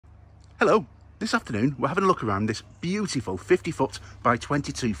Hello, this afternoon we're having a look around this beautiful 50-foot by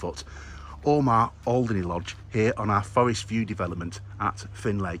 22-foot Omar Alderney lodge here on our Forest View development at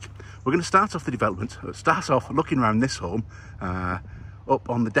Finlake. We're going to start off the development, looking around this home, up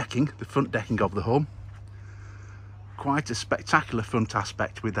on the decking, the front decking of the home. Quite a spectacular front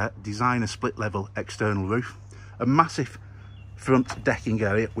aspect with a designer split level external roof. A massive front decking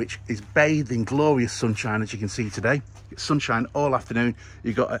area which is bathed in glorious sunshine, as you can see today. It's sunshine all afternoon.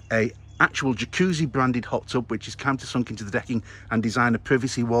 You've got a actual jacuzzi branded hot tub which is countersunk into the decking and designer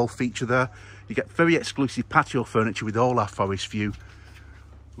privacy wall feature there. You get very exclusive patio furniture with all our Forest View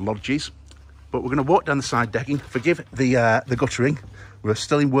lodges. But we're going to walk down the side decking. Forgive the guttering. We're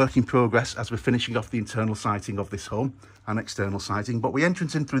still in work in progress as we're finishing off the internal siting of this home and external siting. But we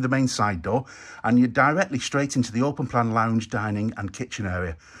entrance in through the main side door and you're directly straight into the open plan lounge, dining and kitchen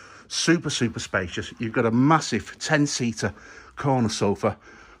area. Super spacious. You've got a massive 10-seater corner sofa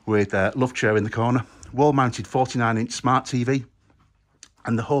with a love chair in the corner, wall mounted 49-inch smart TV,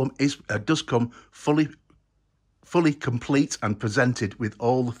 and the home does come fully complete and presented with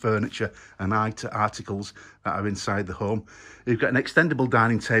all the furniture and articles that are inside the home. You've got an extendable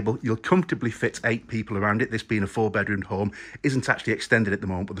dining table. You'll comfortably fit 8 people around it. This being a 4-bedroom home isn't actually extended at the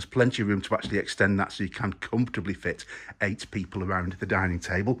moment, but there's plenty of room to actually extend that so you can comfortably fit 8 people around the dining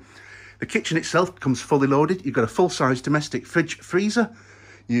table. The kitchen itself comes fully loaded. You've got a full-size domestic fridge freezer.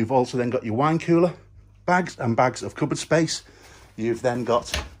 You've also then got your wine cooler, bags and bags of cupboard space. You've then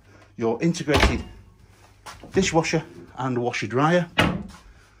got your integrated dishwasher and washer dryer,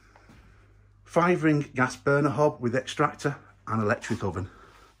 5-ring gas burner hob with extractor and electric oven.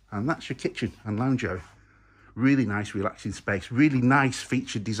 And that's your kitchen and lounge area. Really nice relaxing space, really nice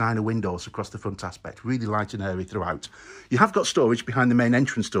featured designer windows across the front aspect, really light and airy throughout. You have got storage behind the main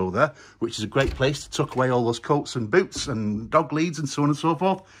entrance door there, which is a great place to tuck away all those coats and boots and dog leads and so on and so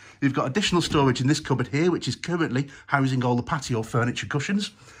forth. You've got additional storage in this cupboard here, which is currently housing all the patio furniture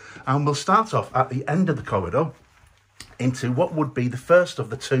cushions. And we'll start off at the end of the corridor into what would be the first of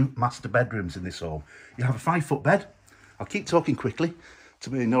the 2 master bedrooms in this home. You have a 5-foot bed. I'll keep talking quickly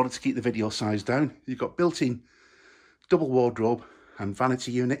in order to keep the video size down. You've got built-in double wardrobe and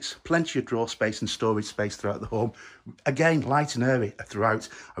vanity units, plenty of drawer space and storage space throughout the home. Again, light and airy throughout.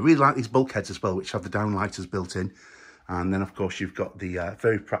 I really like these bulkheads as well, which have the downlighters built in. And then, of course, you've got the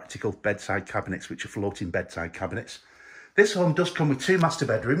very practical bedside cabinets, which are floating bedside cabinets. This home does come with 2 master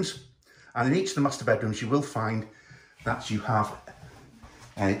bedrooms, and in each of the master bedrooms you will find that you have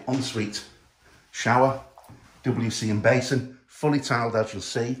an ensuite shower, WC and basin, fully tiled as you'll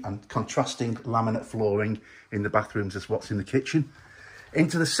see, and contrasting laminate flooring in the bathrooms as what's in the kitchen.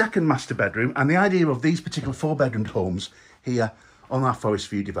 Into the second master bedroom, and the idea of these particular 4-bedroom homes here on our Forest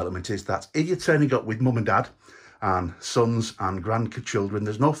View development is that if you're turning up with mum and dad and sons and grandchildren,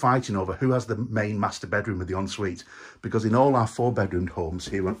 there's no fighting over who has the main master bedroom with the ensuite, because in all our 4-bedroom homes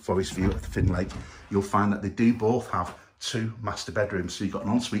here at Forest View at Finlake, you'll find that they do both have 2 master bedrooms. So you've got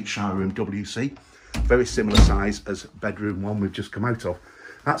an ensuite shower room WC, very similar size as bedroom 1 we've just come out of.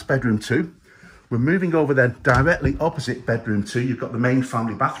 That's bedroom 2. We're moving over then directly opposite bedroom 2. You've got the main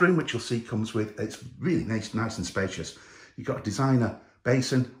family bathroom, which you'll see comes with, it's really nice and spacious. You've got a designer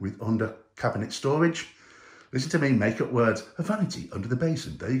basin with under cabinet storage. Listen to me, make up words. A vanity under the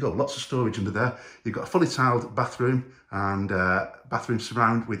basin. There you go, lots of storage under there. You've got a fully tiled bathroom and bathroom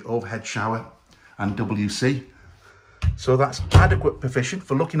surround with overhead shower and WC. So that's adequate provision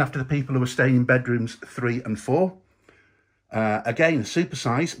for looking after the people who are staying in bedrooms 3 and 4. Again, super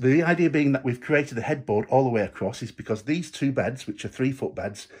size. The idea being that we've created the headboard all the way across is because these 2 beds, which are 3-foot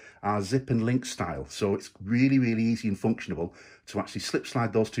beds, are zip and link style. So it's really easy and functionable to actually slip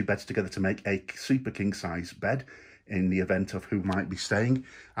slide those 2 beds together to make a super king size bed in the event of who might be staying.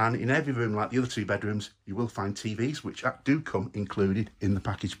 And in every room, like the other 2 bedrooms, you will find TVs, which do come included in the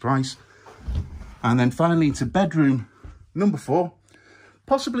package price. And then finally into bedroom number 4.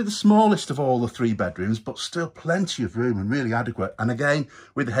 Possibly the smallest of all the 3 bedrooms, but still plenty of room and really adequate. And again,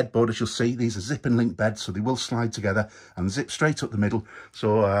 with the headboard, as you'll see, these are zip and link beds, so they will slide together and zip straight up the middle.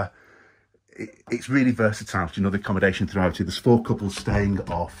 So it's really versatile, you know, the accommodation throughout it. There's 4 couples staying,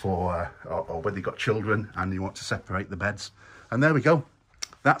 or whether you've got children and you want to separate the beds. And there we go.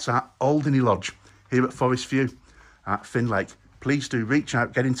 That's our Alderney Lodge here at Forest View at Finlake. Please do reach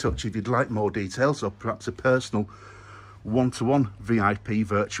out, get in touch if you'd like more details, or perhaps a personal one-to-one VIP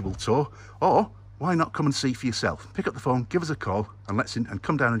virtual tour, or why not come and see for yourself? Pick up the phone, give us a call, and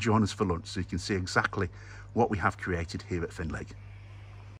come down and join us for lunch so you can see exactly what we have created here at Finlake.